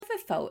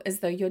felt as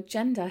though your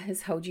gender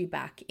has held you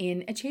back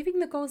in achieving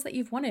the goals that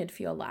you've wanted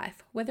for your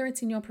life, whether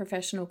it's in your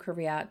professional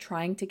career,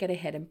 trying to get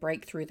ahead and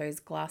break through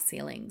those glass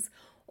ceilings,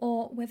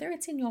 or whether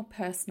it's in your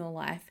personal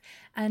life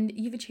and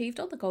you've achieved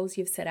all the goals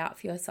you've set out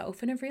for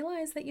yourself and have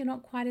realized that you're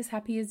not quite as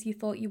happy as you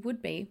thought you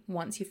would be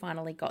once you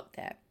finally got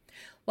there.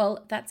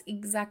 Well, that's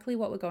exactly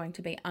what we're going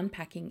to be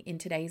unpacking in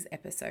today's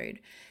episode.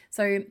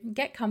 So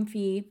get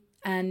comfy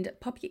and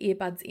pop your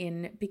earbuds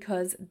in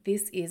because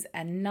this is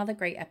another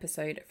great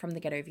episode from the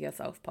Get Over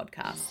Yourself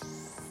podcast.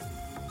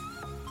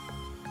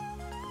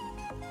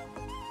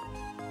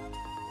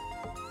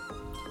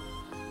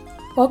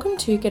 Welcome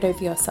to Get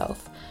Over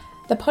Yourself,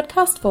 the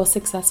podcast for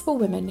successful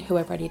women who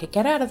are ready to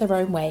get out of their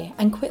own way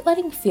and quit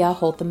letting fear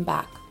hold them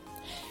back.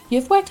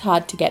 You've worked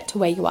hard to get to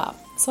where you are,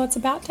 so it's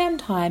about damn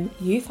time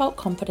you felt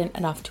confident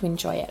enough to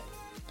enjoy it.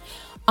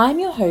 I'm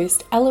your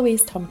host,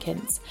 Eloise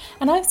Tompkins,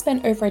 and I've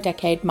spent over a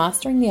decade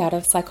mastering the art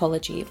of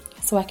psychology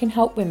so I can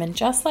help women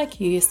just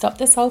like you stop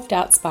the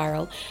self-doubt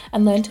spiral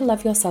and learn to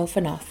love yourself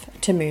enough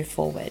to move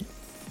forward.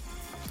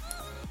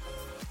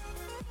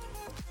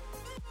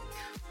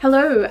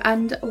 Hello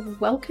and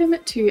welcome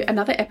to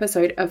another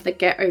episode of the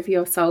Get Over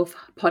Yourself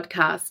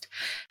podcast.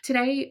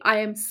 Today I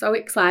am so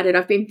excited.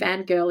 I've been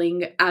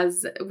fangirling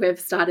as we've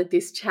started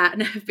this chat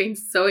and I've been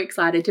so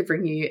excited to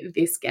bring you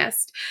this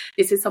guest.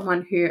 This is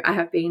someone who I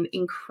have been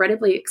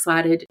incredibly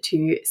excited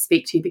to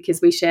speak to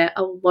because we share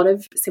a lot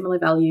of similar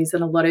values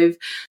and a lot of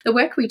the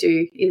work we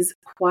do is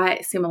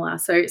quite similar.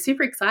 So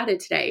super excited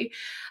today.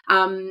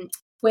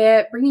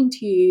 We're bringing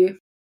to you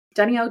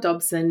Danielle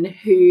Dobson,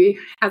 who,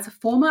 as a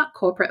former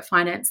corporate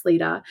finance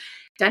leader,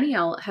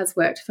 Danielle has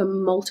worked for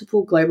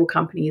multiple global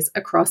companies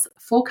across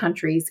 4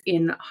 countries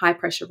in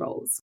high-pressure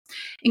roles,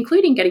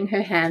 including getting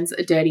her hands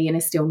dirty in a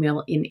steel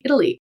mill in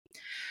Italy.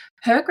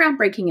 Her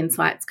groundbreaking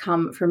insights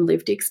come from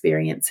lived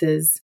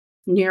experiences,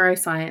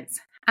 neuroscience,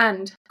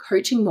 and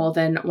coaching more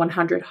than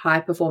 100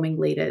 high-performing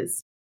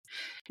leaders.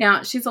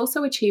 Now, she's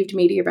also achieved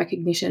media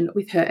recognition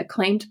with her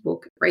acclaimed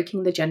book,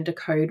 Breaking the Gender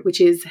Code,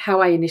 which is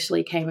how I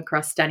initially came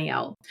across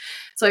Danielle.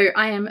 So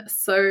I am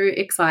so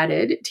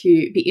excited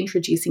to be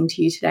introducing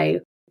to you today,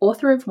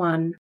 author of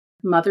 1,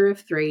 mother of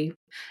 3,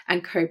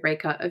 and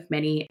co-breaker of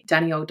many,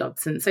 Danielle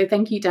Dobson. So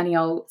thank you,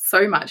 Danielle,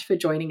 so much for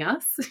joining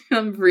us.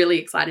 I'm really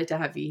excited to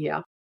have you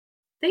here.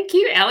 Thank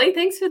you, Ali.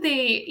 Thanks for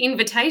the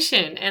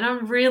invitation. And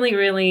I'm really,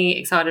 really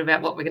excited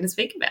about what we're going to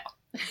speak about.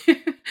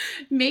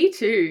 Me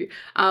too.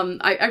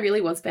 I really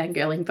was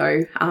fangirling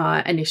though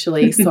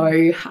initially.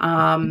 So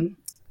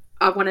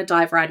I want to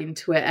dive right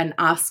into it and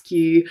ask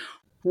you,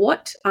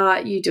 what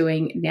are you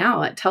doing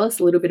now? Tell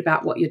us a little bit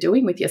about what you're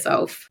doing with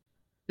yourself.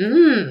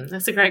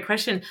 That's a great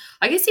question.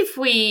 I guess if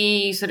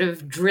we sort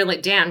of drill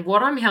it down,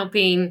 what I'm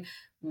helping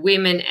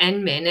women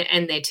and men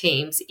and their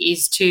teams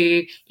is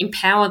to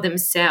empower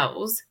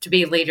themselves to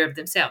be a leader of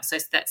themselves. So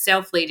it's that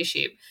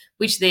self-leadership,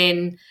 which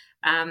then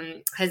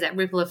has that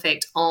ripple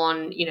effect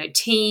on,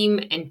 team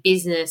and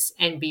business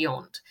and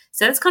beyond.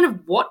 So that's kind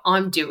of what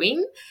I'm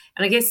doing.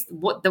 And I guess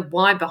what the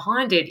why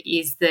behind it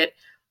is that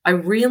I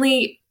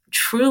really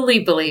truly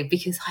believe,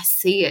 because I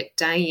see it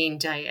day in,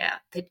 day out,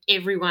 that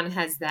everyone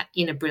has that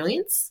inner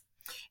brilliance.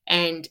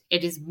 And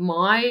it is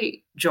my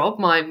job,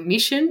 my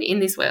mission in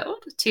this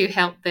world to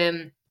help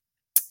them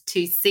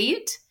to see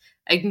it,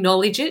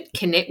 acknowledge it,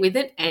 connect with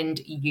it, and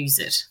use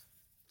it.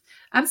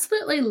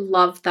 Absolutely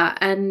love that.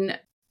 And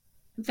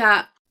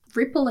that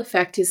ripple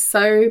effect is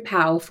so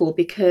powerful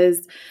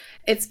because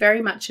it's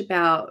very much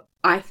about,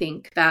 I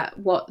think, that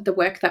what the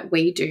work that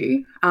we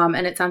do, and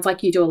it sounds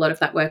like you do a lot of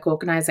that work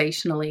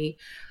organizationally,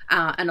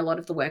 and a lot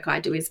of the work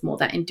I do is more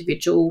that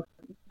individual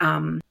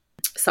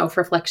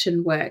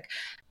self-reflection work.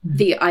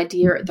 The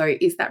idea, though,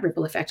 is that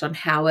ripple effect on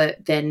how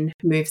it then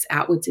moves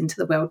outwards into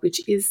the world,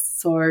 which is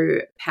so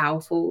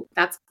powerful.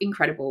 That's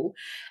incredible.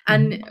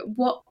 And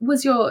what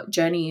was your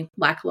journey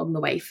like along the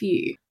way for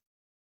you?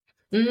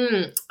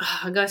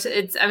 Oh gosh,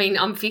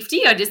 I'm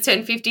 50. I just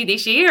turned 50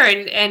 this year.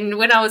 And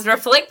when I was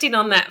reflecting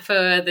on that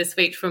for the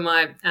speech for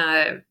my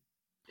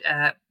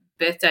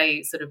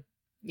birthday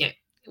it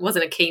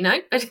wasn't a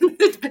keynote, but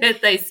the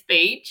birthday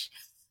speech, I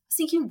was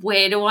thinking,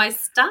 where do I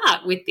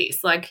start with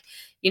this?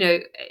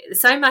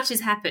 So much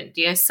has happened,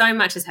 so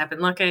much has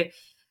happened.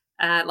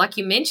 Like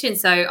you mentioned,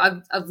 so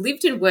I've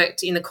lived and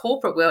worked in the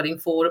corporate world in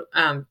 4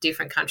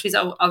 different countries.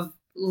 I've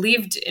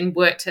lived and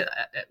worked,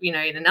 in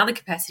another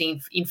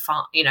capacity in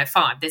 5.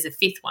 There's a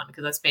 5th one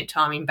because I spent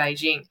time in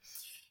Beijing.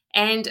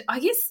 And I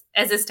guess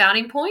as a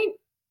starting point,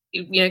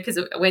 because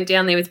I went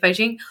down there with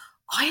Beijing,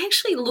 I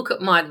actually look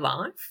at my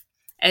life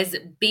as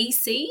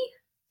BC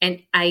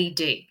and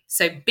AD.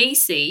 So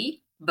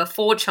BC,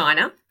 before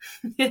China,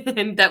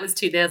 and that was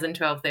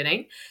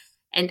 2012-13,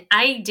 and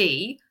AD,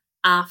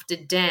 after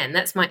Dan.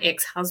 That's my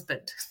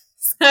ex-husband.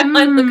 So I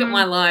look at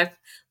my life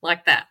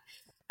like that.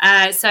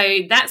 So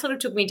that sort of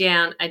took me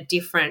down a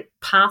different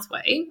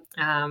pathway.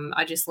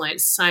 I just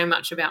learned so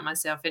much about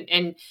myself.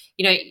 And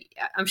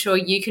I'm sure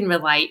you can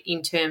relate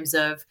in terms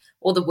of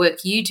all the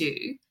work you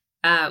do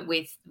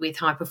with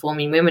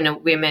high-performing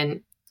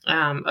women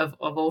of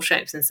all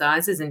shapes and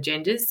sizes and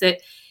genders,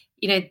 that,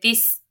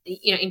 this,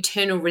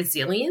 internal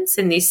resilience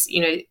and this,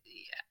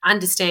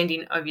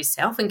 understanding of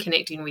yourself and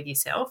connecting with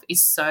yourself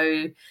is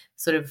so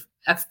sort of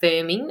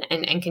affirming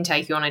and can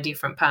take you on a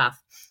different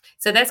path.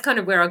 So that's kind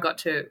of where I got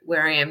to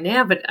where I am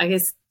now. But I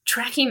guess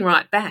tracking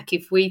right back,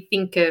 if we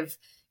think of,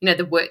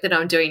 the work that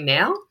I'm doing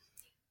now,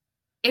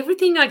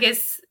 everything, I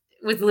guess,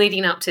 was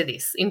leading up to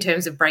this in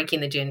terms of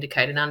breaking the gender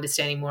code and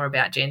understanding more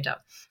about gender.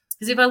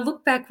 Because if I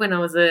look back when I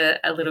was a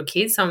little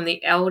kid, so I'm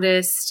the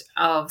eldest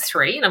of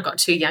 3 and I've got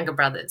 2 younger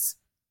brothers.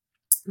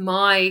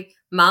 My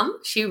mum,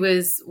 she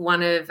was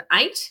one of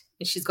 8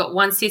 and she's got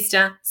 1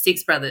 sister,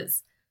 6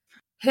 brothers.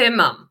 Her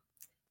mum,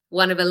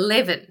 one of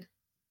 11,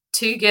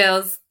 2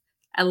 girls,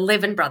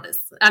 11 brothers.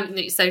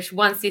 So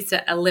 1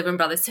 sister, 11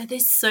 brothers. So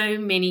there's so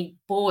many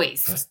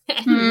boys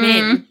and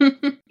men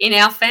in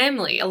our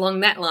family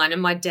along that line,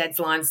 and my dad's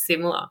line's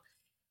similar.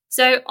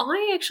 So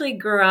I actually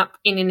grew up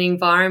in an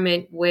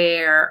environment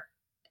where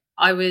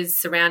I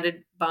was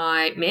surrounded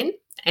by men,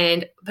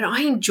 but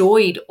I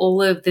enjoyed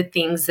all of the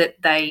things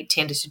that they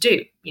tended to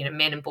do,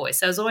 men and boys.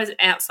 So I was always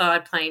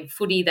outside playing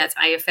footy. That's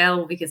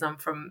AFL because I'm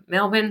from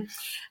Melbourne.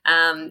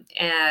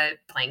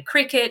 Playing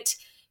cricket.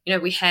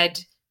 We had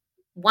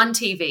 1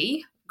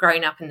 TV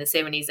growing up in the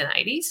 70s and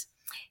 80s.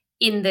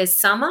 In the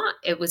summer,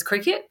 it was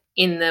cricket.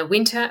 In the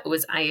winter, it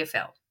was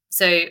AFL.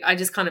 So I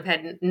just kind of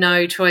had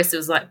no choice. It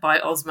was like by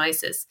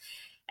osmosis.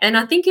 And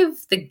I think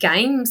of the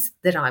games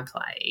that I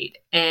played,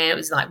 and it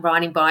was like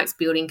riding bikes,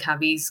 building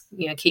cubbies,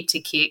 kick to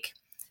kick,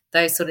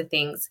 those sort of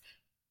things.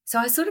 So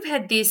I sort of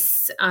had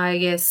this, I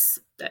guess,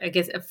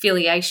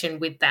 affiliation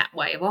with that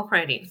way of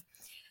operating.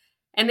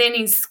 And then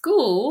in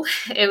school,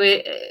 it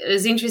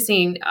was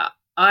interesting.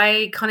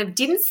 I kind of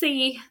didn't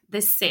see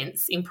the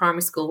sense in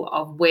primary school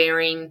of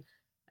wearing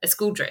a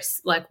school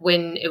dress, like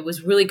when it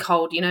was really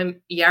cold.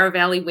 Yarra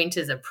Valley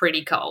winters are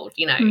pretty cold,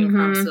 in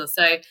primary school.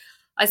 So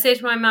I said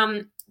to my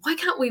mum, why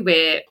can't we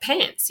wear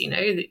pants,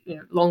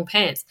 long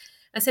pants?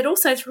 I said,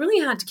 also, it's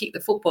really hard to kick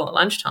the football at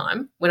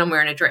lunchtime when I'm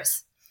wearing a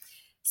dress.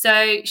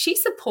 So she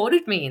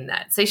supported me in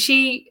that. So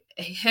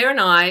her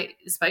and I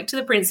spoke to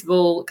the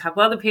principal, a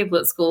couple other people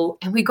at school,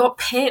 and we got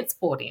pants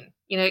bought in,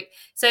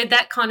 So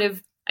that kind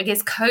of, I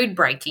guess, code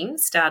breaking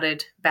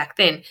started back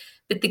then.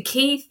 But the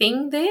key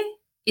thing there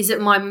is that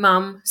my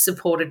mum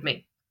supported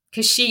me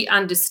because she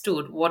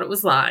understood what it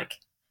was like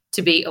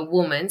to be a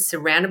woman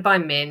surrounded by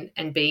men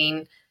and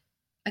being,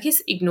 I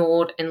guess,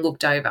 ignored and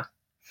looked over.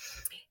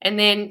 And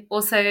then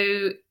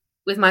also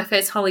with my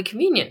first Holy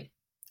Communion,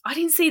 I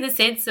didn't see the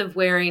sense of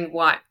wearing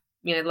white,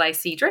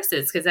 lacy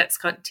dresses because that's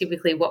kind of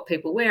typically what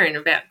people wear in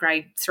about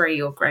grade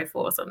 3 or grade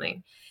 4 or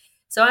something.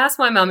 So I asked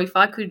my mum if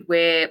I could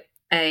wear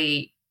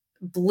a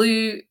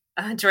blue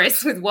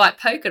dress with white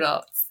polka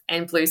dots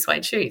and blue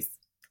suede shoes.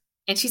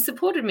 And she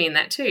supported me in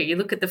that too. You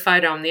look at the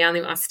photo, I'm the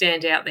only one, I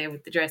stand out there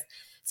with the dress.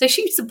 So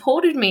she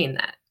supported me in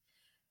that.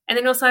 And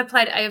then also I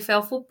played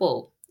AFL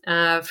football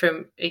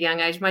from a young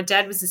age. My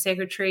dad was the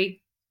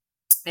secretary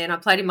and I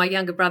played in my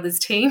younger brother's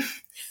team.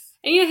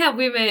 And you know how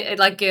women,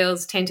 like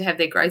girls, tend to have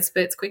their growth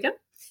spurts quicker?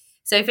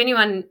 So if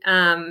anyone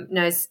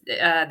knows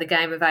the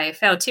game of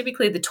AFL,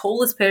 typically the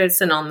tallest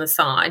person on the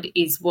side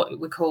is what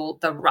we call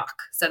the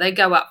ruck. So they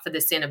go up for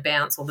the centre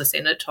bounce or the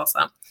centre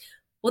toss-up.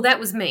 Well, that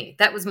was me.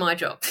 That was my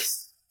job.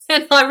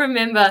 And I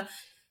remember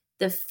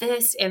the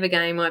first ever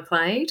game I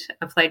played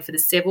for the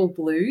Seville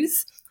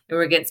Blues. We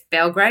were against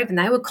Belgrave, and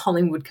they were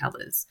Collingwood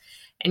colours.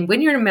 And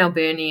when you're a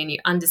Melburnian, you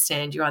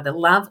understand you either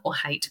love or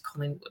hate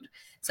Collingwood.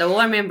 So all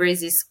I remember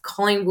is this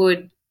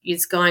Collingwood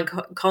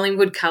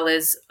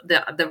colours,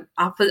 the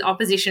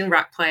opposition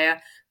ruck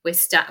player,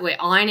 we're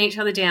eyeing each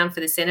other down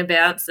for the centre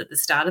bounce at the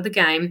start of the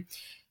game,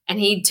 and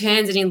he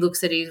turns and he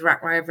looks at his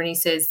ruck rover and he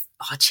says,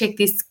 oh, check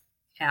this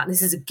out.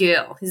 This is a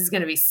girl. This is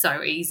going to be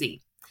so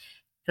easy.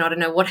 And I don't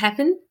know what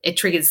happened. It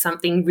triggered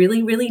something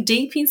really, really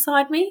deep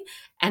inside me.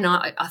 And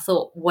I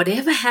thought,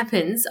 whatever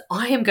happens,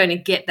 I am going to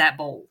get that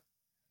ball.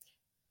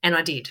 And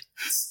I did.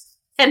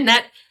 And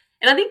I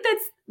think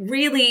that's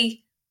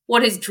really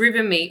what has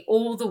driven me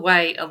all the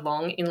way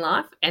along in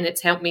life. And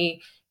it's helped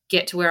me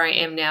get to where I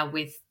am now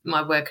with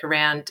my work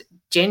around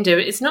gender.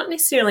 It's not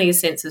necessarily a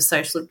sense of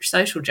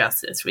social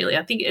justice, really.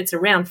 I think it's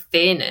around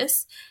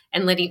fairness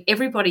and letting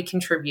everybody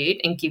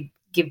contribute and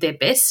give their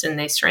best and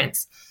their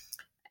strengths.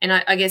 And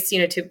I guess,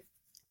 to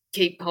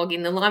keep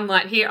hogging the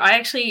limelight here, I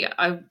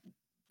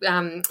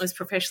was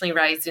professionally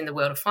raised in the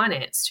world of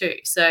finance too.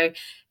 So,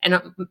 and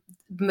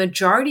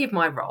majority of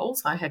my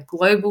roles, I had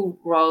global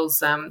roles,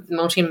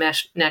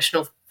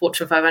 multinational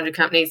Fortune 500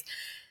 companies,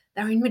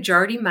 they were in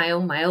majority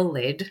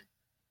male-led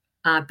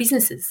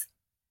businesses.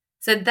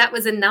 So that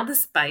was another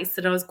space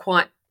that I was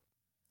quite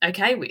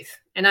okay with.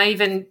 And I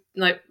even,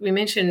 like we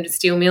mentioned,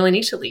 steel mill in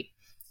Italy.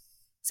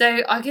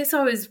 So I guess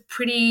I was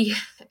pretty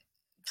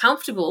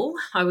comfortable,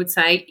 I would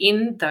say,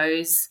 in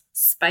those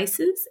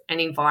spaces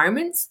and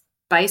environments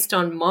based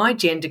on my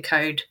gender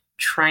code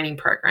training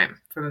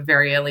program from a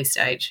very early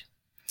stage.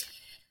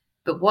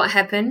 But what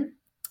happened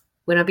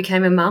when I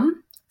became a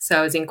mum? So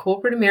I was in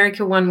corporate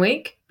America one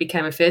week,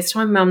 became a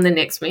first-time mum the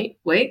next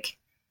week,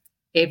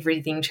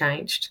 everything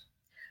changed.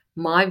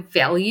 my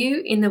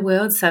value in the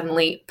world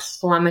suddenly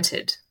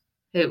plummeted.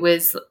 It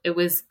was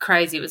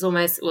crazy. It was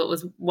almost, well, it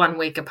was 1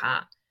 week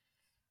apart.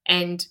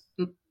 And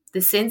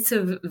the sense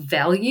of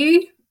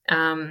value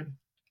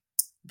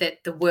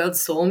that the world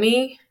saw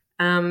me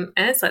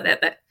as, like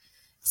that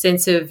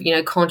sense of,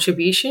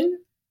 contribution,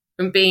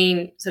 from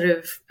being sort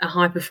of a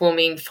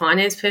high-performing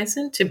finance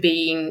person to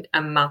being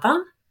a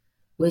mother,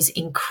 was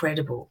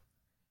incredible.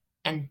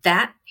 And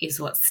that is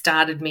what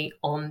started me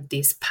on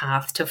this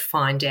path to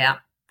find out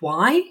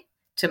why,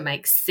 to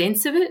make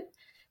sense of it,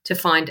 to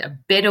find a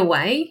better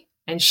way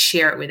and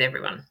share it with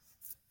everyone.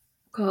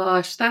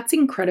 Gosh, that's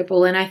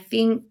incredible. And I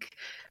think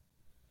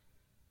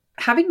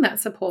having that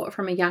support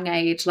from a young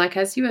age, like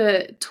as you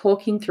were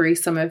talking through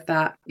some of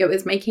that, it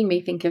was making me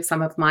think of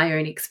some of my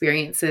own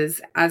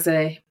experiences as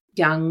a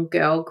young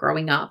girl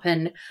growing up.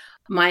 And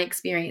my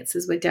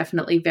experiences were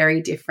definitely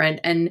very different.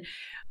 And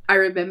I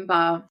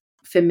remember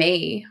for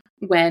me,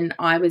 when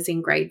I was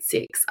in grade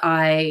 6,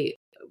 I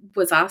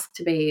was asked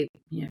to be,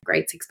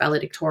 grade 6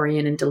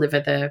 valedictorian and deliver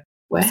the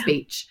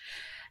speech.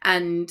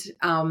 And,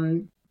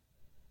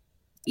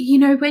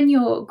 when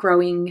you're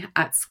growing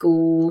at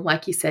school,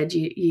 like you said,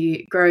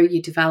 you grow,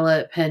 you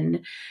develop.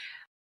 And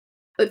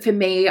for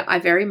me, I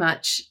very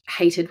much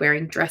hated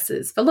wearing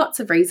dresses for lots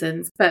of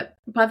reasons. But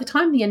by the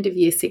time the end of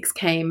year 6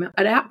 came,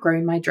 I'd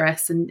outgrown my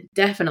dress and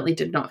definitely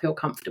did not feel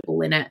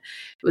comfortable in it.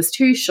 It was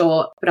too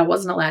short, but I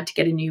wasn't allowed to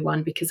get a new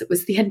one because it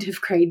was the end of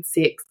grade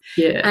 6.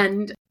 Yeah.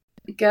 And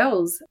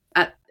girls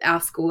at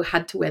our school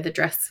had to wear the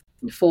dress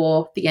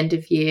for the end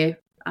of year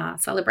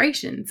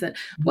celebrations. And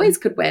boys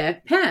could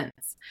wear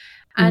pants.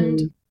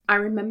 And I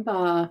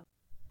remember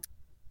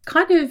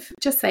kind of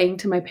just saying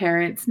to my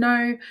parents,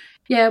 no,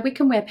 yeah, we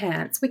can wear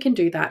pants. We can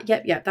do that.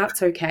 Yep,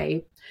 that's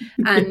okay.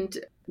 And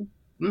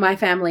my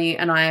family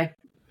and I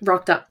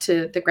rocked up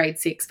to the grade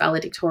 6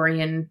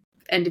 valedictorian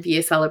end of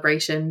year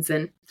celebrations,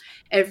 and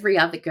every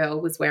other girl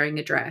was wearing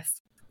a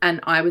dress. And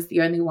I was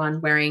the only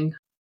one wearing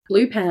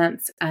blue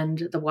pants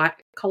and the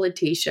white collared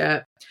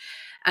t-shirt.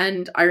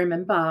 And I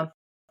remember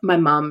my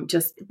mum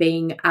just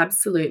being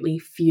absolutely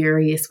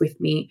furious with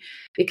me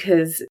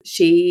because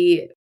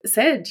she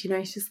said,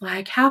 she's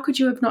like, how could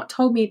you have not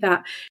told me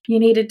that you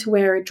needed to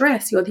wear a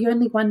dress? You're the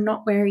only one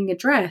not wearing a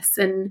dress.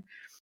 And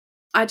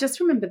I just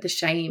remember the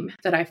shame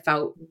that I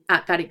felt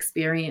at that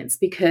experience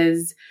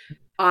because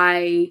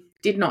I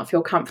did not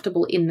feel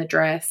comfortable in the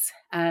dress,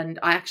 and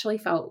I actually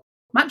felt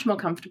much more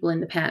comfortable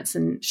in the pants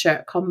and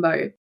shirt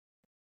combo.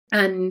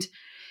 And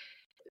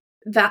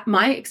that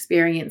my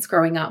experience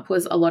growing up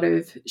was a lot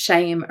of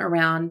shame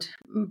around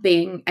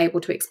being able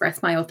to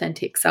express my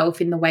authentic self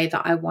in the way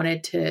that I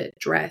wanted to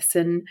dress.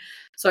 And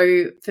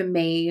so for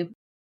me,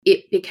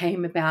 it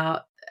became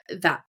about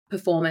that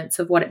performance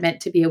of what it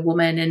meant to be a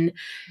woman, and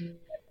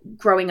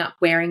growing up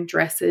wearing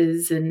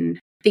dresses and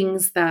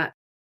things that,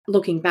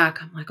 looking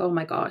back, I'm like, oh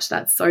my gosh,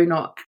 that's so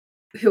not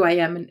who I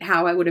am and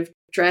how I would have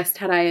dressed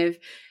had I have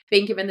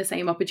been given the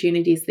same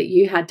opportunities that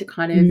you had to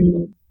kind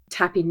of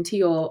tap into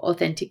your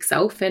authentic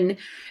self. And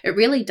it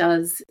really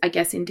does, I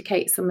guess,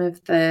 indicate some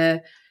of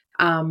the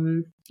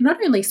not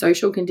only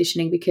social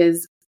conditioning,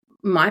 because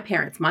my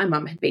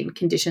mum had been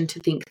conditioned to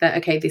think that,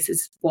 okay, this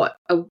is what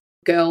a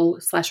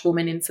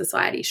girl/woman in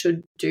society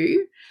should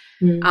do.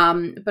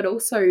 But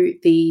also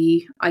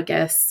the, I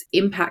guess,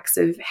 impacts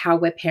of how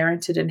we're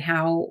parented and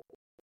how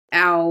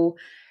our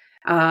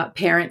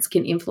parents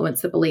can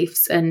influence the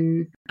beliefs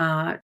and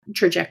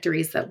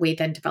trajectories that we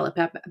then develop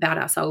about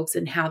ourselves,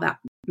 and how that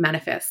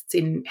manifests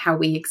in how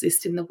we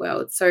exist in the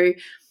world. So,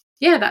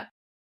 yeah, that.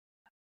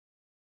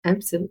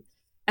 Absolutely.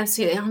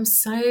 I'm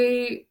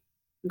so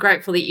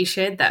grateful that you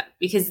shared that,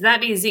 because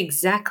that is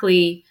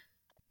exactly,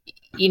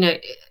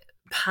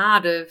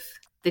 part of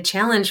the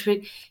challenge. But,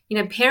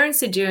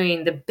 parents are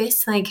doing the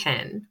best they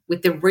can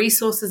with the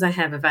resources they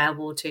have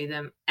available to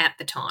them at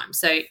the time.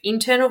 So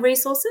internal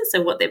resources,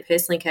 so what they're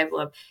personally capable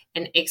of,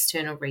 and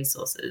external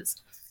resources.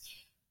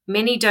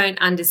 Many don't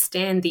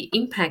understand the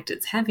impact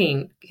it's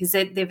having because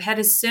they've had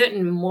a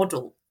certain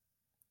model,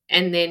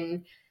 and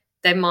then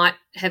they might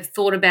have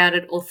thought about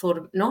it or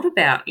thought not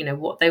about,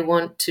 what they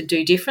want to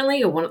do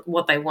differently or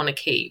what they want to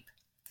keep.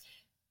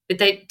 But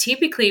they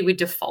typically would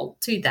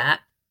default to that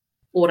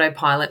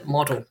autopilot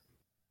model,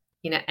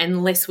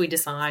 unless we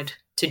decide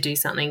to do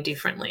something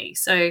differently.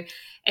 So,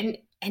 and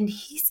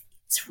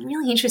it's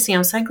really interesting.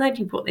 I'm so glad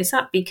you brought this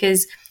up,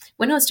 because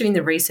when I was doing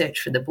the research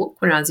for the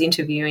book, when I was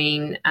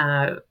interviewing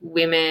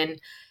women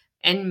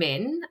and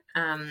men,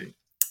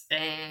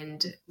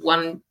 and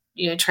one,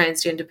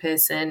 transgender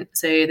person,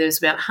 so there was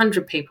about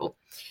 100 people,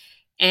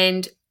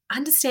 and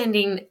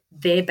understanding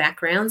their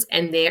backgrounds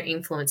and their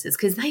influences,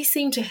 because they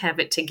seem to have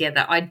it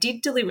together. I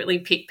did deliberately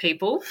pick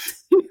people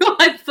who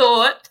I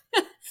thought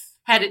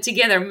had it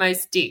together,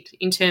 most did,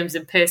 in terms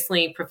of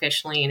personally,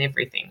 professionally, and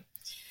everything.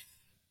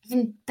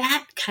 And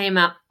that came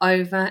up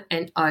over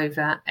and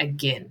over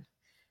again.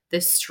 The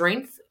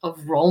strength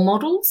of role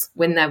models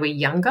when they were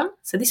younger.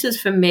 So this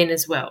was for men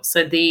as well.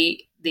 So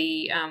the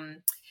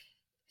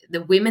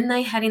women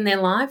they had in their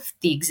life,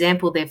 the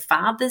example their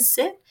fathers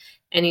set,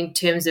 and in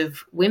terms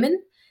of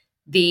women,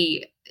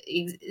 the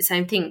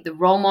same thing, the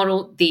role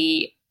model,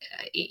 the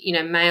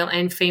male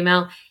and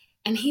female.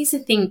 And here's the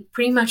thing,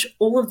 pretty much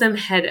all of them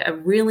had a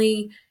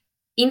really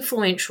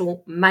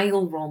influential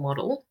male role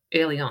model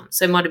early on.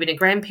 So it might have been a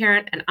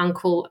grandparent, an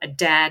uncle, a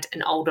dad,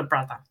 an older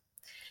brother,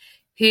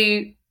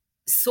 who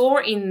saw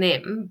in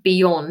them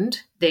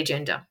beyond their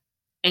gender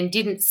and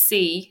didn't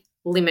see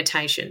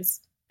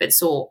limitations, but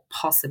saw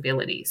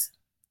possibilities.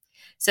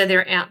 So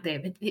they're out there.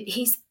 But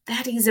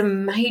that is a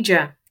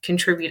major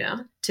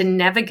contributor to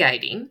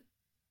navigating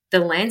the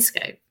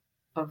landscape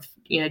of,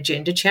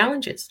 gender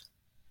challenges.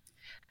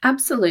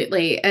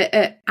 Absolutely.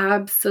 It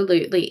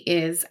absolutely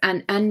is.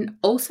 And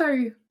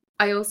also,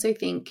 I also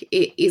think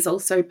it is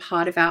also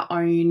part of our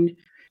own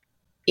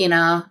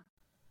inner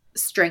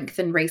strength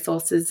and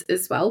resources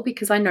as well,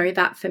 because I know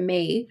that for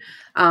me,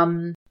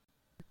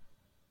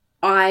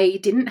 I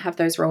didn't have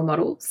those role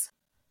models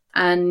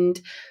and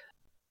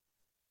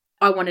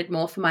I wanted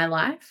more for my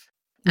life.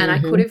 And I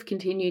could have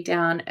continued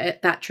down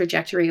that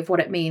trajectory of what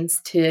it means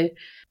to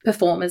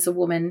perform as a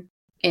woman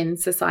in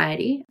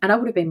society, and I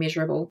would have been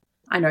miserable.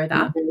 I know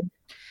that.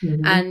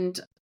 And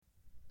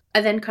I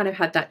then kind of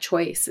had that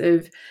choice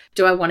of,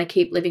 do I want to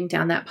keep living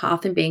down that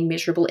path and being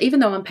miserable, even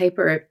though on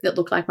paper it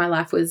looked like my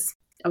life was,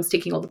 I was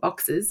ticking all the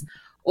boxes,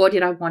 or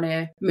did I want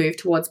to move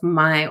towards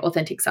my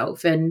authentic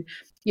self and,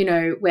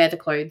 wear the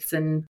clothes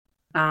and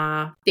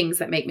things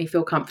that make me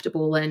feel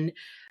comfortable. And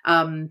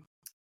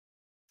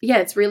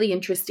it's really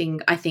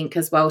interesting, I think,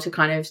 as well, to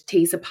kind of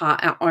tease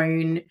apart our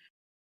own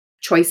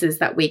choices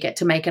that we get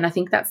to make. And I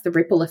think that's the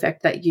ripple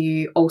effect that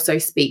you also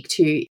speak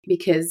to,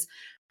 because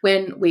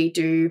when we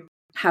do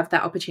have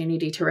that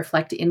opportunity to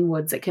reflect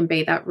inwards, it can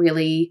be that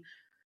really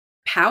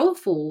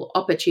powerful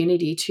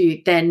opportunity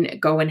to then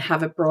go and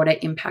have a broader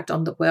impact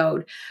on the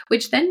world,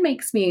 which then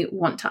makes me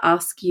want to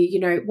ask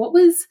you, what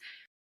was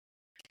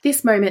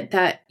this moment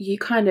that you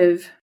kind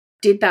of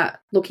did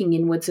that looking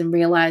inwards and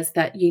realized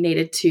that you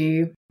needed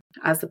to,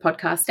 as the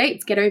podcast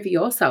states, get over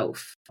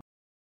yourself?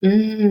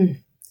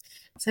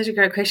 Such a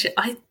great question.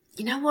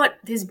 You know what?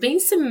 There's been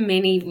so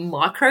many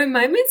micro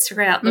moments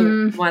throughout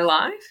my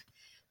life.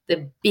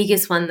 The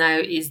biggest one, though,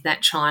 is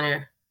that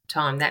China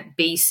time, that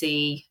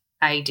BC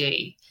AD.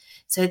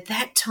 So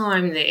that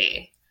time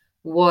there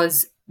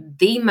was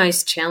the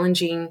most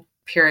challenging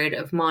period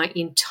of my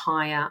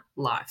entire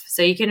life.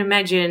 So you can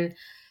imagine,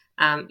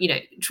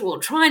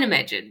 try and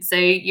imagine. So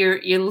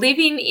you're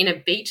living in a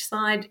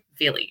beachside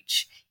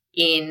village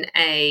in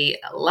a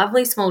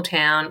lovely small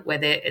town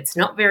where it's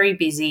not very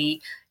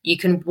busy. You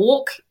can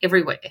walk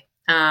everywhere,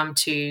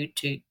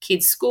 to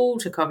kids' school,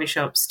 to coffee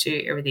shops,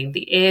 to everything.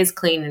 The air's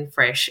clean and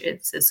fresh.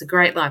 It's a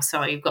great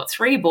lifestyle. You've got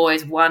 3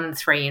 boys, 1,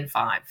 3, and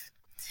 5.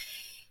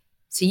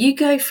 So you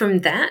go from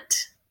that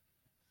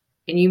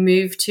and you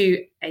move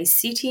to a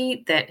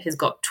city that has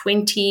got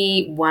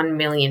 21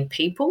 million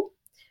people,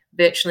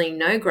 virtually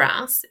no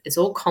grass, it's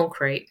all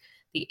concrete.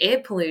 The air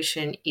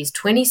pollution is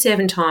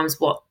 27 times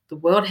what the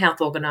World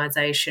Health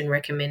Organization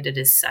recommended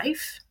as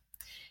safe.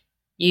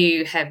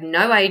 You have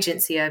no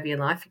agency over your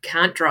life. You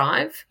can't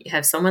drive. You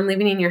have someone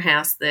living in your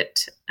house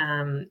that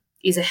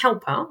is a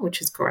helper,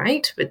 which is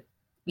great, but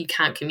you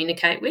can't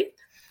communicate with.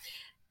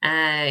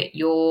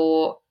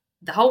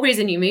 The whole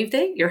reason you moved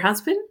there, your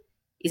husband,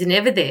 is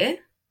never there,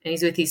 and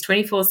he's with his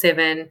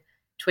 24/7,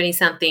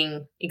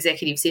 20-something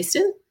executive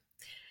assistant.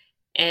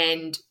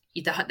 And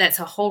that's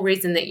the whole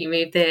reason that you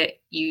moved there.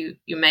 You're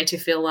made to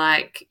feel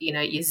like, you're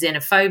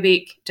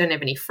xenophobic, don't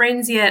have any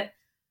friends yet,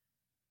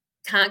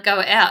 can't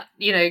go out,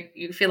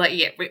 you feel like you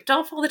get ripped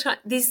off all the time.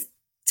 This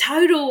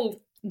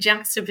total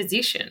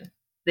juxtaposition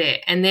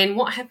there. And then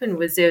what happened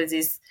was there was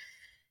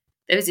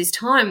this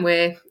time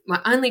where my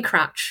only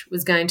crutch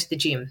was going to the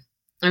gym.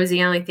 That was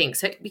the only thing.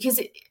 So because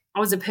I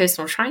was a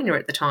personal trainer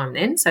at the time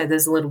then, so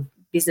there's a little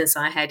business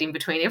I had in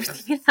between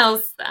everything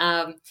else.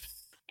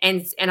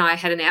 And I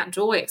had an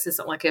outdoor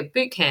exercise, like a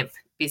boot camp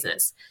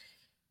business.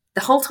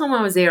 The whole time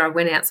I was there, I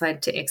went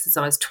outside to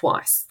exercise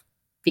twice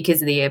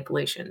because of the air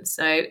pollution.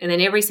 So, and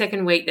then every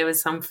second week there was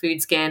some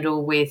food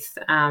scandal with,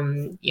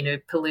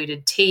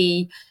 polluted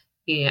tea,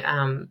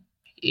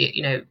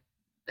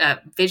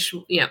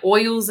 vegetable,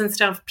 oils and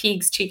stuff,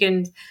 pigs,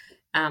 chickens,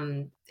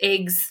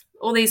 eggs,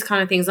 all these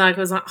kind of things. Like, I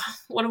was like, oh,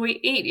 what do we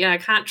eat? I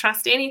can't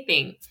trust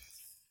anything.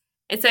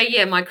 And so,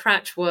 my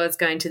crutch was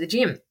going to the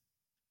gym.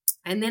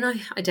 And then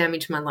I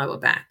damaged my lower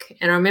back.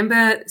 And I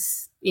remember,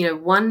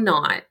 one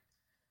night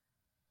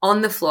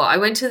on the floor, I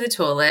went to the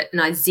toilet and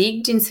I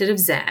zigged instead of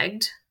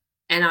zagged,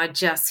 and I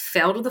just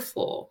fell to the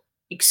floor,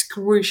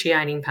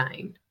 excruciating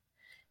pain.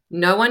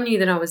 No one knew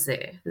that I was there.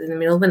 It was in the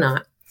middle of the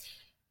night.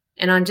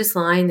 And I'm just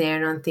lying there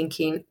and I'm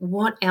thinking,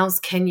 what else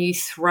can you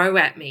throw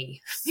at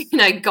me?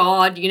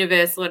 God,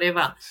 universe,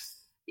 whatever.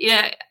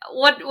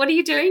 What are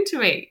you doing to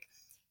me?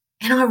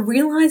 And I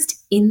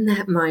realized in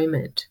that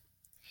moment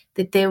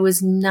that there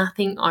was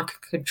nothing I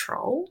could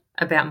control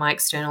about my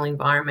external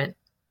environment.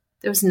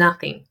 There was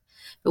nothing.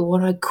 But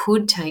what I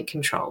could take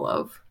control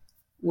of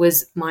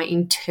was my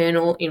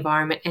internal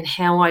environment and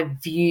how I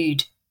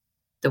viewed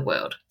the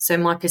world. So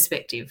my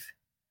perspective.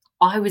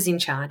 I was in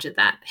charge of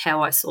that,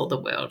 how I saw the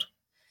world.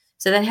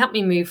 So that helped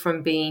me move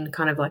from being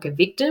kind of like a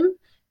victim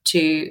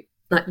to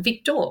like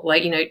victor,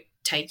 like,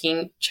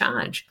 taking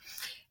charge.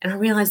 And I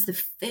realized the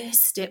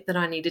first step that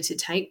I needed to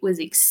take was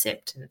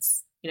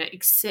acceptance,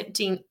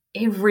 accepting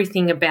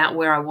everything about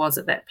where I was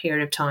at that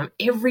period of time,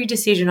 every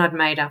decision I'd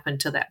made up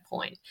until that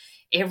point,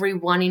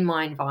 everyone in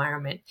my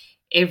environment,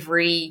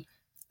 every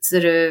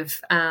sort of,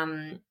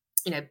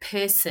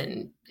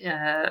 person,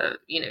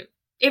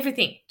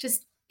 everything,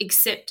 just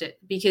accept it,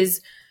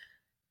 because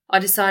I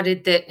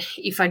decided that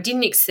if I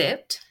didn't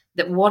accept,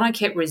 that what I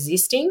kept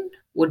resisting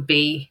would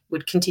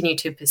continue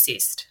to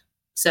persist.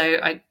 So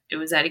it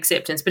was that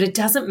acceptance, but it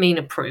doesn't mean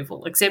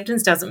approval.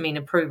 Acceptance doesn't mean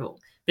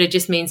approval, but it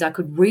just means I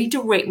could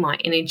redirect my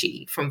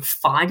energy from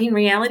fighting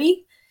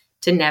reality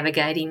to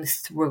navigating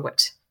through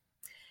it.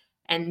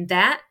 And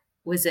that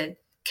was a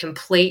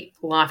complete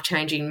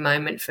life-changing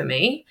moment for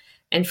me.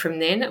 And from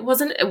then, it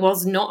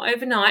was not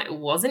overnight. It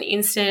wasn't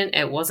instant.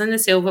 It wasn't a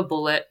silver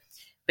bullet,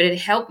 but it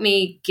helped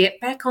me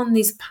get back on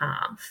this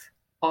path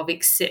of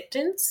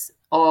acceptance,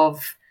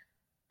 of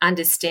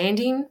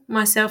understanding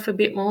myself a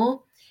bit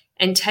more,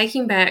 and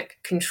taking back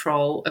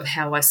control of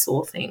how I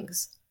saw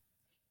things.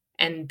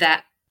 And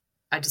that,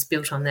 I just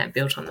built on that.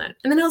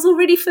 And then I was all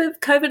ready for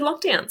COVID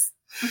lockdowns.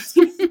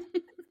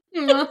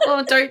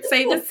 Oh, don't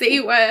say the C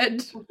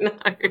word. No,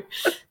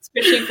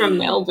 especially from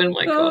Melbourne,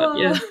 my God,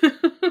 yeah.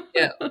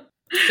 Yeah.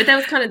 But that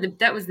was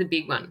that was the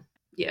big one.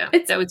 Yeah,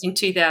 that was in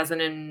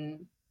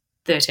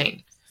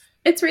 2013.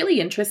 It's really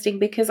interesting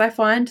because I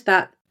find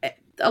that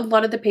a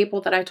lot of the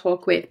people that I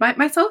talk with,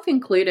 myself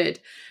included,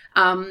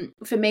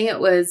 for me it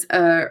was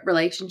a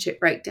relationship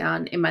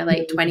breakdown in my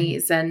late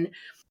 20s, and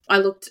I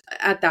looked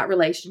at that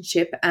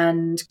relationship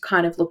and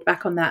kind of looked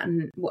back on that,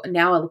 and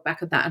now I look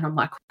back at that and I'm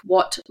like,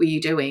 what were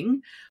you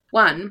doing?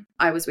 One,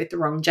 I was with the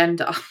wrong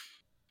gender.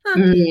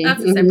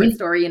 That's a separate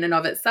story in and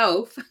of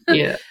itself.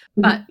 Yeah.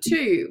 But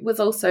two was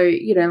also,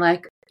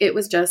 like, it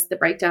was just the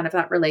breakdown of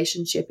that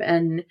relationship,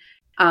 and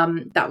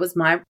that was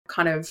my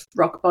kind of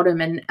rock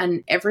bottom.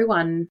 And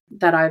everyone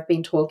that I've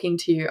been talking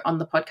to on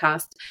the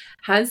podcast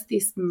has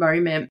this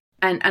moment,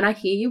 and I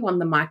hear you on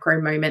the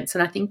micro moments,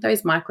 and I think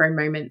those micro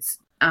moments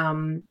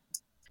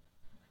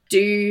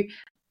do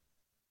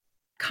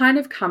kind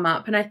of come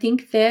up, and I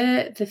think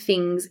they're the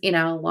things in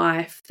our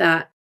life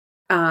that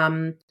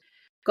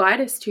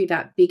guide us to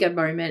that bigger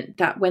moment,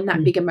 that when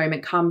that bigger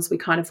moment comes, we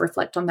kind of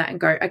reflect on that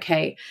and go,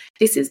 okay,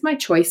 this is my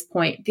choice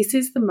point. This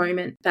is the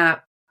moment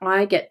that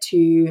I get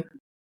to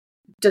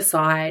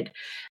decide.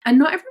 And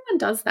not everyone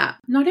does that.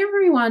 Not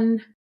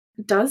everyone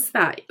does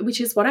that,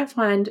 which is what I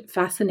find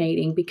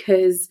fascinating,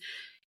 because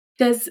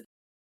there's,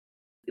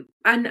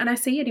 and I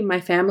see it in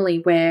my family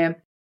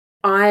where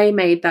I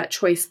made that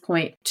choice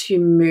point to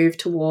move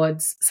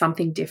towards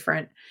something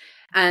different.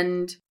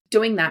 And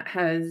doing that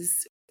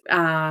has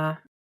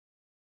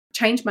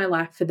changed my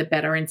life for the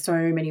better in so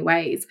many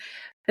ways.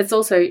 It's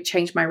also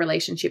changed my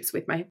relationships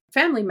with my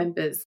family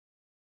members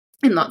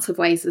in lots of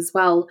ways as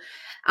well.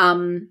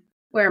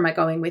 Where am I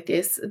going with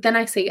this? Then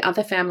I see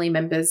other family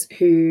members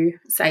who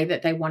say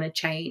that they want to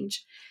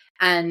change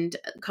and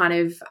kind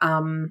of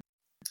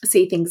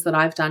see things that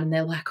I've done, and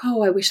they're like,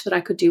 oh, I wish that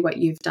I could do what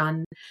you've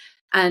done.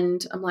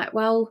 And I'm like,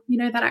 well,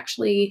 that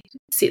actually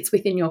sits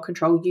within your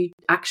control. You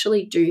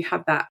actually do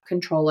have that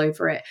control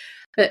over it.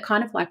 But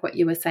kind of like what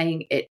you were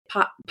saying,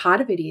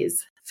 part of it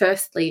is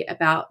firstly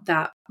about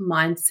that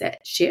mindset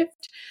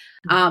shift.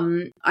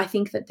 I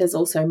think that there's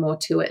also more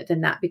to it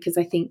than that, because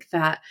I think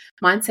that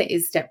mindset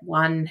is step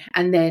one,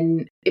 and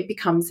then it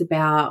becomes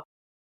about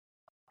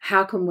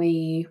how can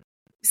we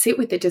sit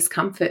with the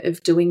discomfort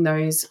of doing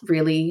those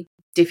really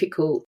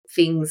difficult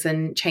things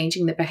and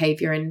changing the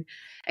behavior and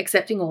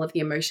accepting all of the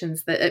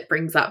emotions that it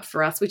brings up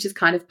for us, which is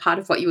kind of part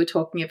of what you were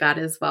talking about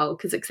as well,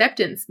 because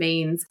acceptance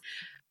means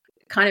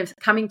kind of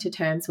coming to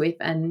terms with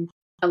and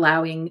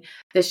allowing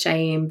the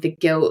shame, the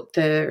guilt,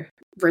 the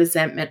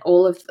resentment,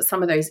 all of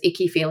some of those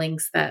icky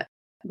feelings that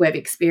we've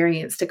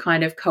experienced to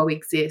kind of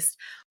coexist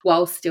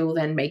while still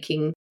then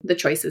making the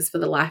choices for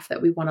the life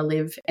that we want to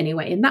live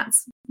anyway. And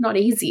that's not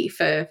easy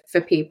for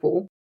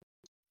people.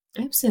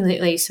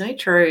 Absolutely, so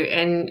true.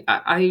 And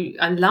I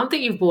love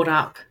that you've brought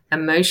up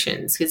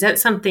emotions, because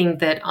that's something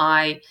that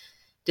I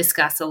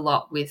discuss a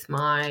lot with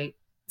my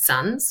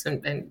sons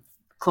and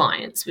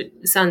clients,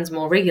 with sons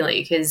more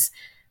regularly, because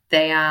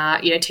they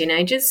are,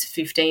 teenagers,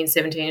 15,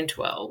 17 and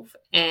 12.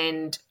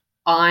 And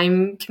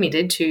I'm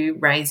committed to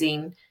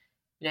raising,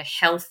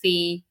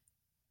 healthy,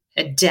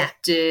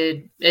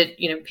 adapted,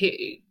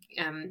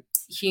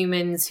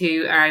 humans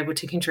who are able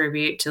to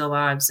contribute to the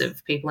lives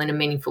of people in a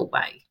meaningful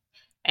way,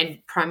 and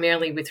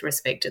primarily with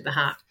respect at the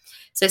heart.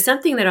 So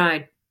something that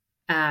I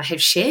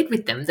have shared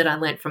with them that I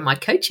learned from my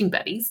coaching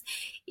buddies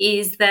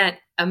is that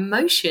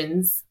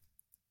emotions,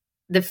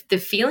 the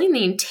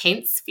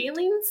intense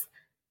feelings,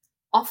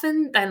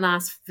 often they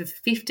last for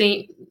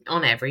 15,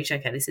 on average,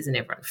 okay, this isn't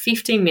everyone,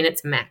 15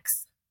 minutes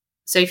max.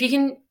 So if you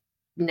can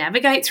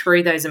navigate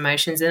through those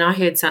emotions, and I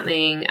heard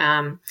something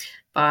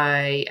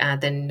by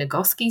the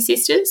Nagoski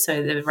sisters,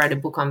 so they wrote a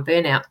book on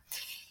burnout,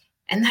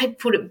 and they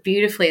put it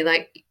beautifully,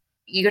 like,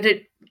 you got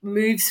to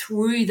move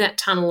through that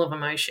tunnel of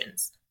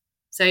emotions.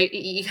 So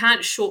you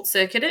can't short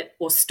circuit it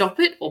or stop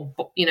it or,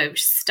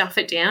 stuff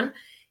it down.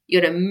 You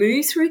got to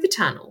move through the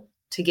tunnel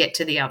to get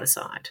to the other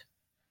side.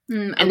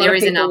 And there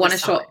is another side.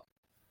 Short.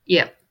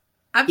 Yeah.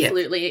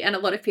 Absolutely. Yeah. And a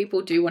lot of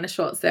people do want to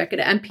short circuit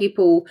it, and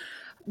people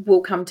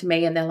will come to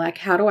me and they're like,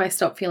 how do I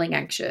stop feeling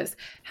anxious?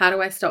 How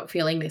do I stop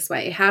feeling this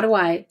way? How do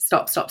I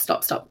stop,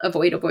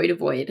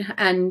 avoid?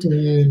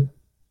 And,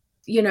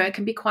 it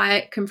can be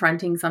quite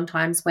confronting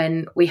sometimes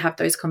when we have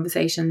those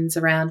conversations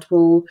around,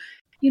 well,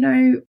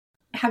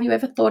 have you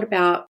ever thought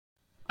about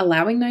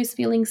allowing those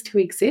feelings to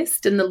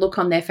exist? And the look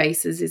on their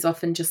faces is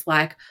often just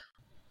like,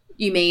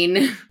 you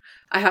mean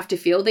I have to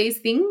feel these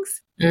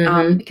things?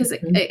 Because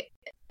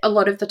a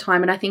lot of the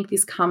time, and I think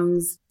this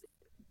comes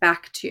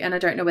back to, and I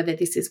don't know whether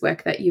this is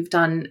work that you've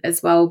done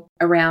as well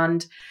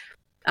around,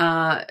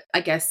 I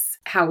guess,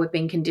 how we've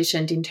been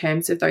conditioned in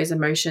terms of those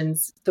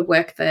emotions. The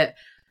work that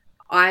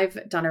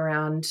I've done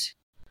around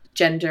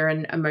gender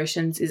and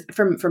emotions is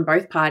from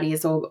both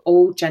parties or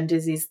all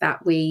genders, is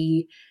that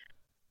we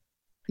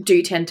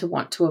do tend to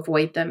want to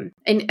avoid them.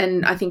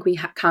 And I think we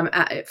come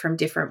at it from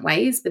different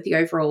ways, but the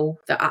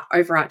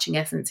overarching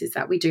essence is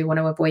that we do want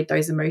to avoid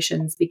those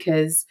emotions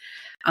because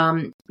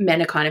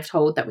men are kind of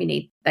told that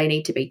they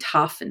need to be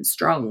tough and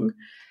strong.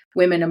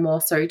 Women are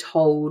more so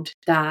told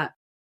that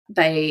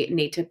they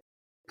need to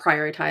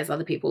prioritize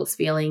other people's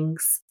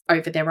feelings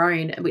over their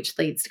own, which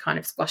leads to kind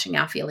of squashing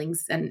our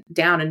feelings and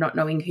down and not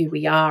knowing who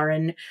we are.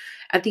 And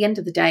at the end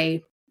of the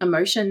day,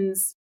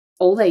 emotions,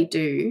 all they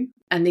do,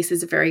 and this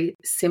is a very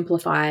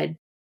simplified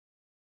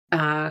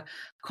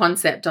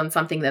concept on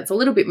something that's a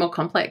little bit more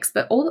complex,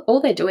 but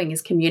all they're doing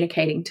is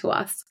communicating to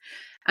us.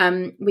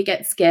 We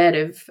get scared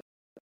of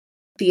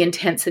the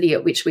intensity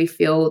at which we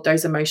feel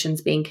those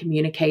emotions being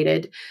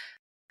communicated.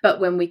 But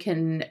when we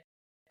can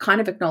kind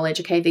of acknowledge,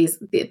 okay,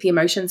 the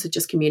emotions are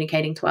just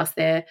communicating to us,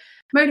 they're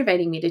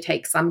motivating me to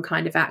take some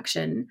kind of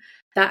action,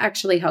 that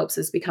actually helps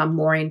us become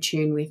more in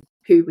tune with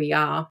who we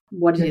are,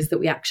 what it is that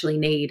we actually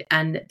need,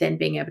 and then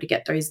being able to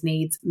get those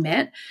needs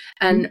met.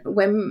 And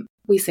when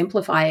we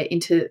simplify it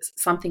into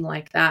something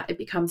like that, it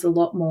becomes a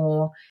lot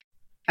more,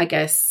 I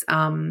guess,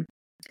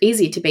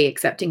 easy to be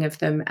accepting of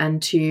them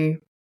and to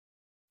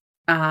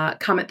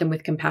come at them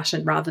with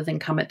compassion rather than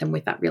come at them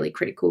with that really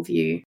critical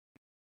view.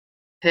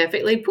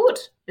 Perfectly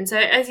put. And so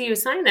as you were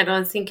saying that, I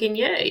was thinking,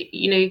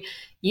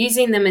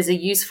 using them as a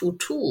useful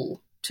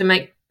tool to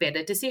make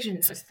better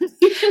decisions. That's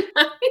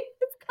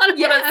kind of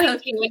what I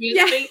was thinking when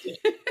you were speaking.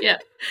 Yeah.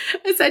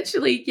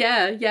 Essentially,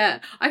 yeah.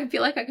 I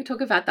feel like I could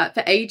talk about that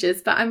for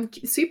ages, but I'm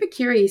super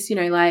curious,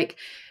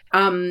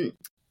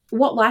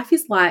 what life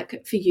is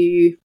like for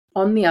you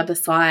on the other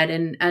side,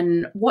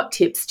 and what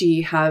tips do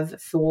you have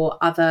for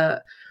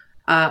other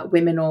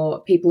women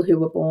or people who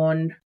were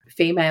born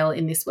female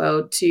in this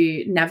world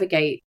to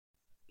navigate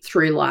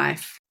through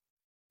life?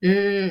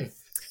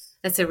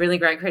 That's a really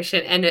great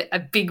question and a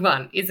big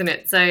one, isn't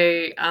it? So,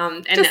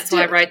 and that's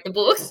why I wrote the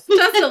book. Just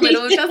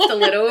a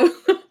little.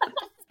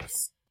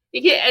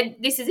 Yeah, and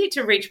this is it,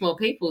 to reach more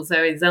people. So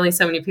there's only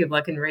so many people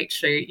I can reach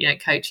through,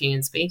 coaching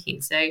and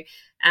speaking. So,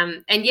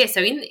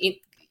 so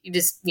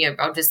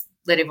I'll just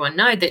let everyone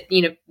know that,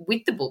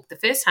 with the book, the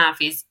first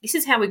half is, this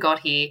is how we got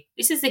here,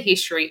 this is the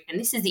history, and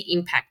this is the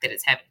impact that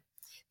it's having.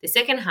 The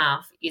second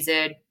half is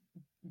a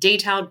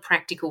detailed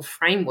practical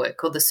framework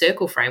called the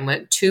circle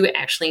framework to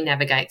actually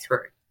navigate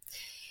through.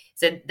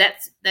 So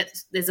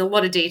there's a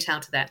lot of detail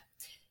to that.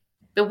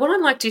 But what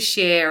I'd like to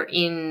share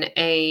in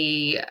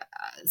a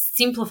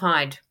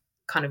simplified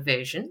kind of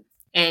version,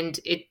 and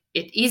it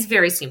is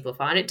very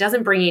simplified. It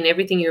doesn't bring in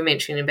everything you were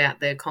mentioning about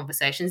the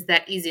conversations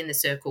that is in the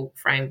circle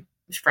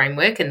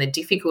framework and the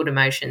difficult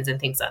emotions and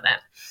things like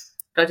that.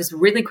 But I'll just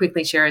really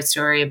quickly share a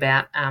story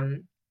about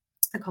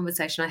a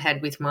conversation I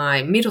had with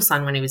my middle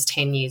son when he was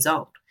 10 years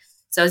old.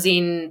 So I was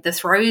in the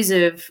throes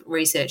of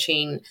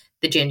researching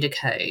the gender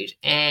code,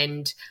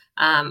 and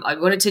I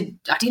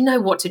didn't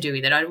know what to do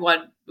with it.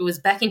 It was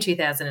back in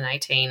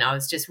 2018. I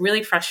was just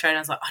really frustrated.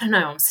 I was like, I don't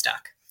know, I'm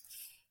stuck.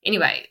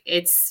 Anyway,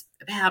 it's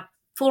about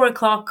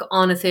 4:00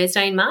 on a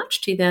Thursday in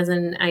March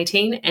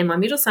 2018, and my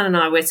middle son and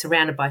I were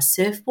surrounded by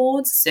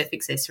surfboards, surf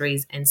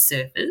accessories, and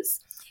surfers.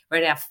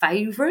 We're at our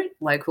favourite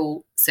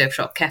local surf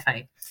shop cafe,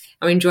 and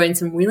we're enjoying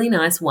some really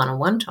nice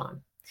one-on-one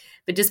time.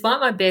 But despite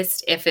my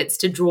best efforts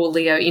to draw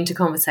Leo into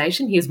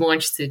conversation, he was more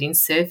interested in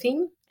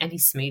surfing and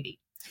his smoothie.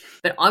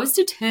 But I was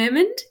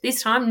determined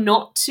this time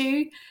not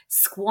to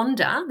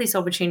squander this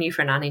opportunity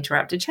for an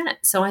uninterrupted chat.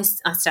 So I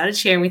started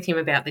sharing with him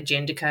about the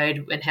gender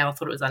code and how I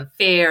thought it was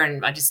unfair,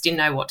 and I just didn't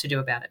know what to do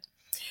about it.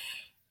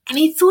 And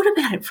he thought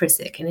about it for a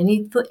second, and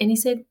he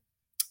said,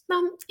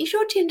 "Mum, is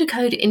your gender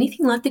code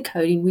anything like the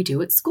coding we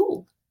do at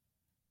school?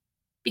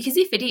 Because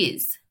if it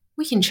is,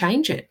 we can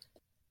change it."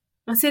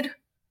 I said,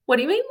 "What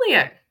do you mean,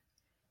 Leo?"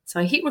 So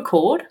I hit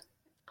record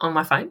on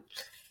my phone.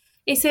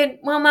 He said,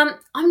 "Well, Mum,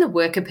 I'm the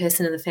worker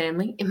person of the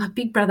family and my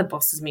big brother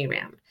bosses me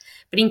around.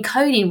 But in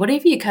coding,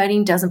 whatever you're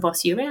coding doesn't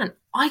boss you around.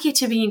 I get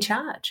to be in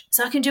charge,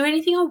 so I can do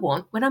anything I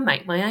want when I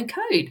make my own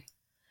code."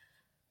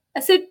 I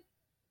said,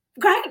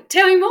 great,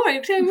 tell me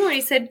more.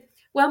 He said,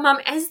 well, Mum,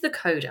 as the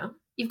coder,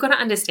 you've got to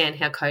understand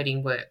how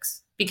coding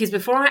works, because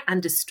before I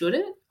understood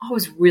it, I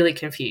was really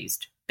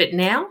confused. But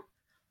now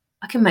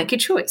I can make a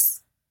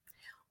choice.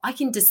 I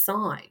can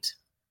decide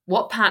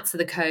what parts of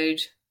the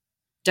code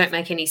don't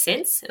make any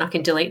sense and I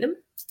can delete them.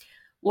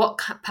 What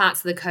parts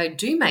of the code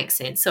do make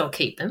sense, so I'll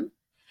keep them.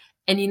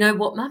 And you know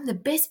what, Mum? The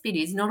best bit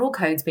is not all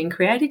code's been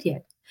created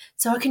yet.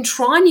 So I can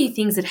try new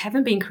things that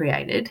haven't been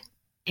created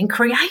and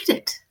create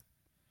it.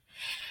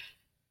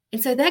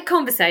 And so that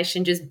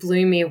conversation just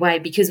blew me away,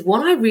 because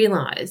what I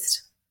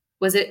realised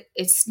was that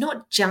it's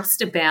not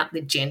just about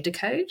the gender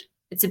code.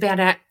 It's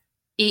about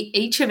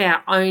each of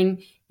our own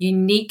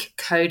unique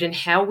code and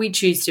how we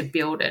choose to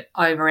build it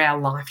over our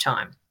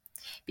lifetime.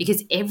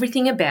 Because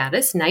everything about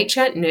us,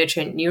 nature,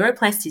 nurture, and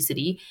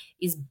neuroplasticity,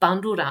 is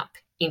bundled up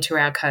into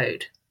our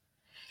code.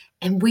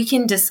 And we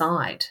can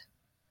decide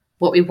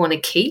what we want to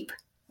keep,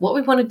 what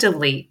we want to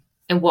delete,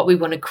 and what we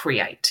want to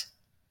create.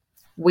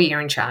 We are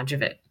in charge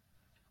of it.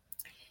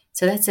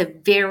 So that's a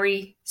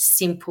very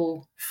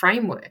simple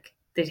framework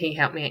that he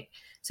helped me.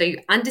 So you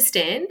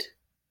understand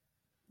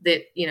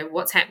that, you know,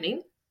 what's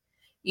happening.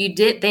 You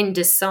then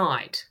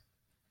decide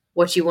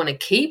what you want to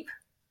keep,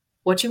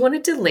 what you want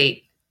to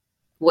delete,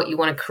 what you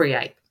want to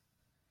create.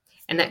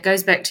 And that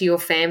goes back to your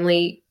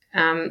family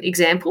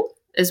example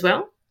as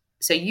well.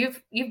 So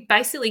you've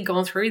basically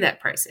gone through that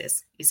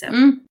process yourself.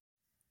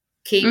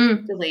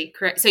 Keep, delete,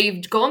 create. So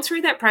you've gone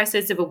through that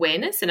process of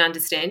awareness and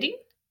understanding,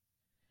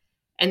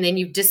 and then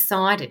you've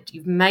decided,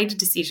 you've made a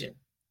decision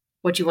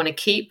what you want to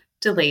keep,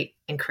 delete,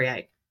 and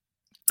create.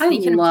 And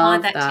you can apply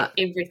that to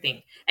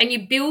everything. And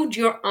you build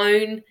your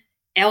own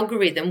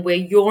algorithm where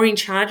you're in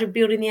charge of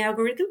building the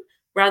algorithm,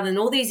 rather than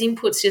all these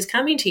inputs just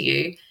coming to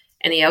you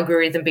and the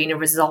algorithm being a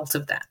result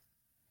of that.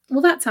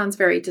 Well, that sounds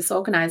very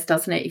disorganized,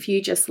 doesn't it? If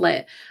you just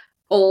let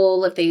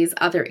all of these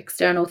other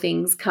external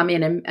things come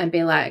in and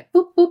be like,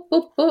 boop, boop,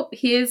 boop, boop,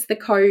 here's the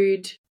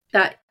code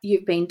that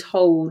you've been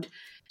told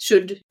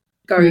should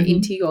go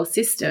into your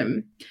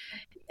system.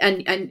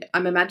 And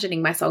I'm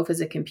imagining myself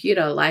as a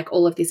computer, like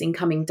all of this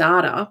incoming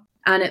data,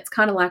 and it's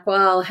kind of like,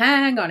 well,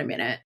 hang on a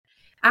minute.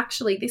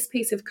 Actually, this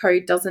piece of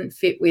code doesn't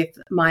fit with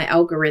my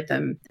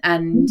algorithm,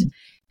 and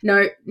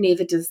no,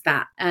 neither does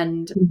that.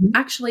 And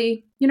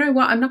actually, you know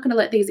what? I'm not going to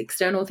let these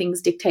external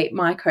things dictate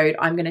my code.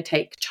 I'm going to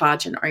take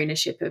charge and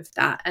ownership of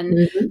that.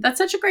 And that's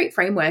such a great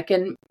framework.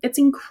 And it's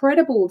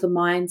incredible, the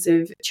minds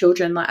of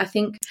children. Like, I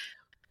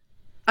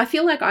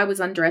feel like I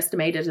was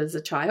underestimated as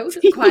a child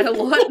quite a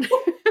lot.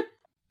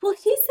 Well,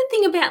 here's the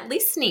thing about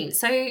listening.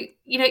 So,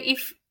 you know,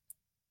 if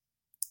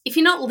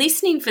you're not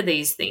listening for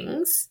these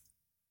things,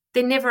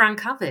 they're never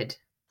uncovered.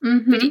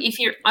 But if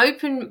you're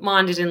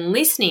open-minded and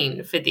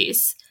listening for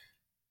this,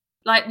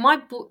 like my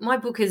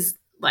book is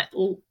like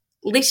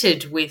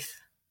littered with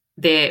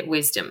their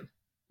wisdom,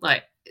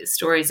 like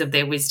stories of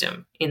their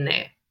wisdom in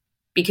there,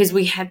 because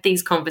we had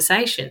these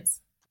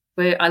conversations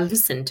where I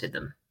listened to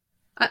them.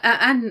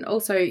 And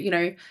also, you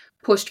know,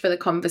 pushed for the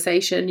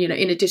conversation, you know,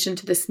 in addition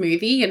to the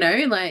smoothie, you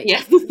know, like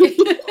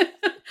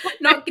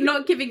not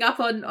giving up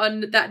on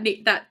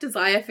that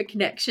desire for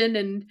connection,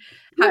 and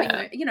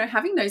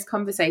having those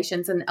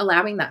conversations and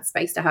allowing that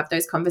space to have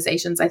those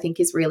conversations, I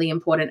think, is really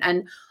important.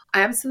 And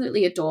I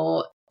absolutely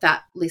adore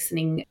that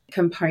listening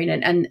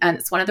component. And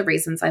it's one of the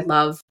reasons I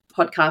love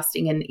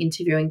podcasting and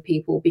interviewing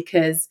people,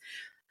 because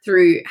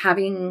through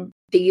having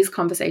these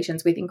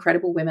conversations with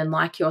incredible women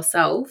like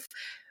yourself,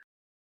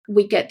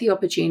 we get the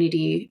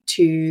opportunity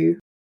to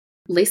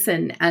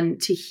listen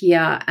and to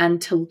hear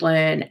and to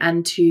learn,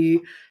 and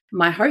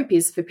my hope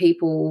is for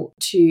people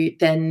to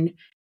then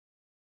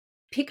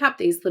pick up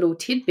these little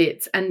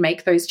tidbits and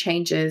make those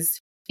changes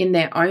in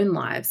their own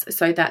lives,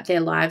 so that their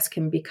lives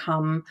can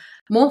become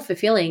more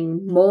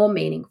fulfilling, more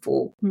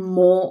meaningful,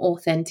 more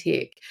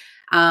authentic.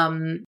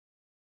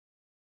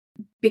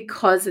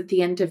 Because at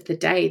the end of the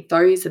day,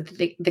 those are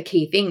the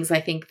key things,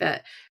 I think,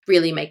 that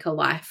really make a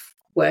life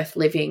worth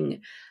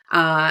living.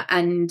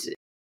 And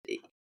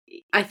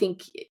I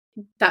think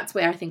that's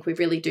where I think we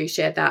really do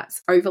share that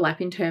overlap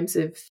in terms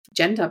of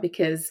gender,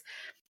 because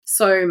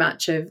so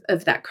much of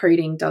that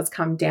coding does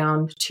come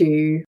down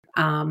to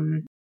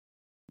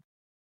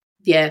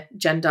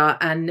gender,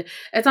 and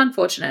it's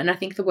unfortunate. And I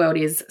think the world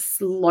is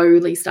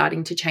slowly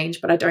starting to change,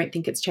 but I don't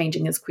think it's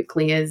changing as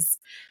quickly as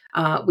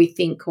we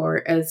think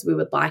or as we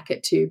would like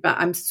it to. But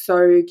I'm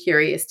so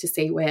curious to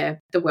see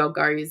where the world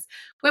goes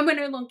when we're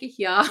no longer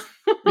here. I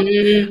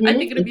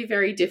think it'll be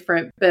very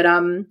different. But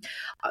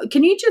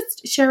can you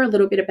just share a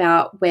little bit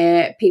about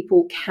where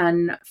people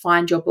can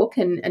find your book,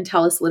 and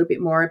tell us a little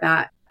bit more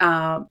about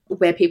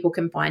where people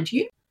can find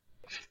you?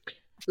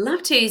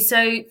 Love to.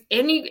 So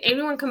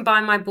anyone can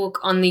buy my book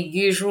on the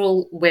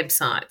usual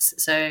websites.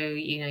 So,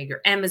 you know, your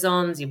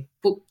Amazons, your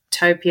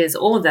Booktopias,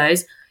 all of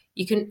those.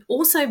 You can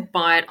also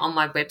buy it on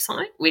my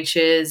website, which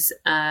is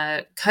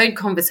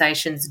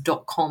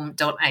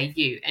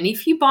codeconversations.com.au. And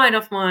if you buy it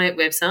off my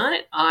website,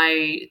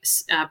 I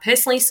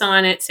personally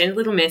sign it, send a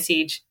little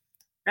message,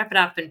 wrap it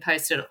up and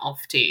post it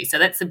off to you. So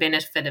that's the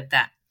benefit of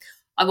that.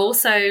 I've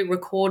also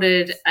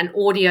recorded an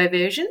audio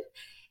version,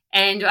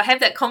 and I have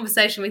that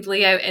conversation with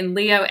Leo, and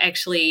Leo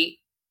actually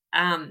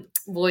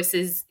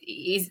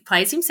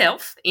plays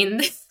himself in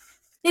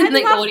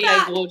the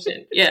audio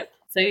version. Yeah.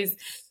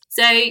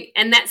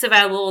 And that's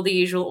available all the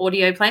usual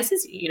audio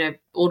places,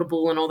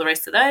 Audible and all the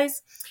rest of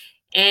those.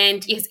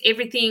 And yes,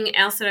 everything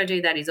else that I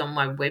do that is on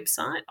my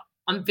website.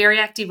 I'm very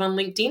active on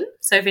LinkedIn.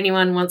 So if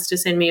anyone wants to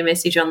send me a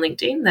message on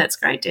LinkedIn, that's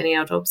great,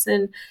 Danielle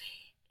Dobson.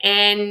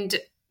 And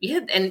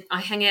and I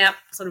hang out,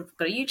 sort of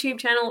got a YouTube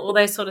channel, all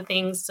those sort of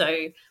things.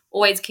 So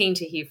always keen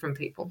to hear from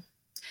people.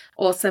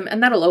 Awesome.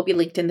 And that'll all be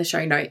linked in the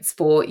show notes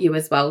for you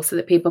as well, so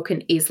that people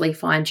can easily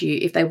find you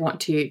if they want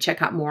to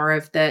check out more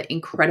of the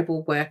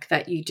incredible work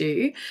that you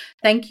do.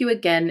 Thank you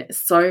again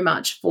so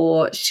much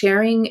for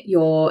sharing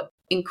your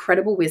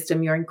incredible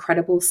wisdom, your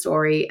incredible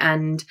story,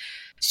 and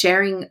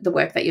sharing the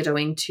work that you're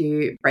doing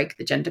to break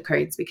the gender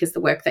codes, because the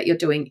work that you're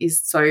doing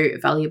is so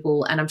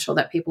valuable. And I'm sure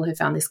that people have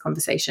found this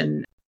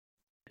conversation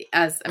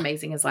as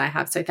amazing as I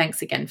have. So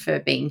thanks again for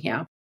being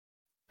here.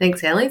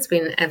 Thanks, Ellie. It's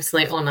been an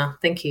absolute honour.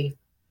 Thank you.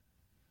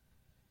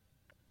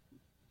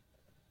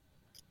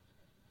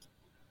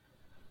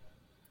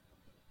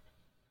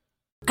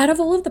 Out of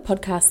all of the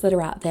podcasts that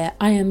are out there,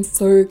 I am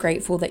so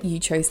grateful that you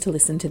chose to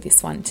listen to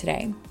this one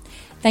today.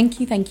 Thank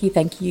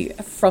you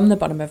from the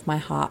bottom of my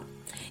heart.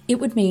 It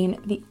would mean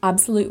the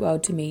absolute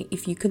world to me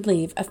if you could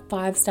leave a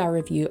 5-star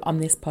review on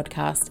this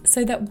podcast,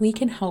 so that we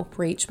can help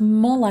reach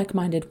more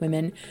like-minded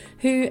women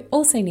who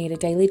also need a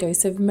daily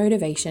dose of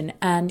motivation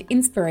and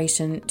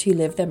inspiration to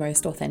live their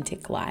most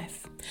authentic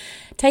life.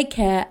 Take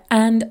care,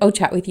 and I'll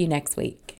chat with you next week.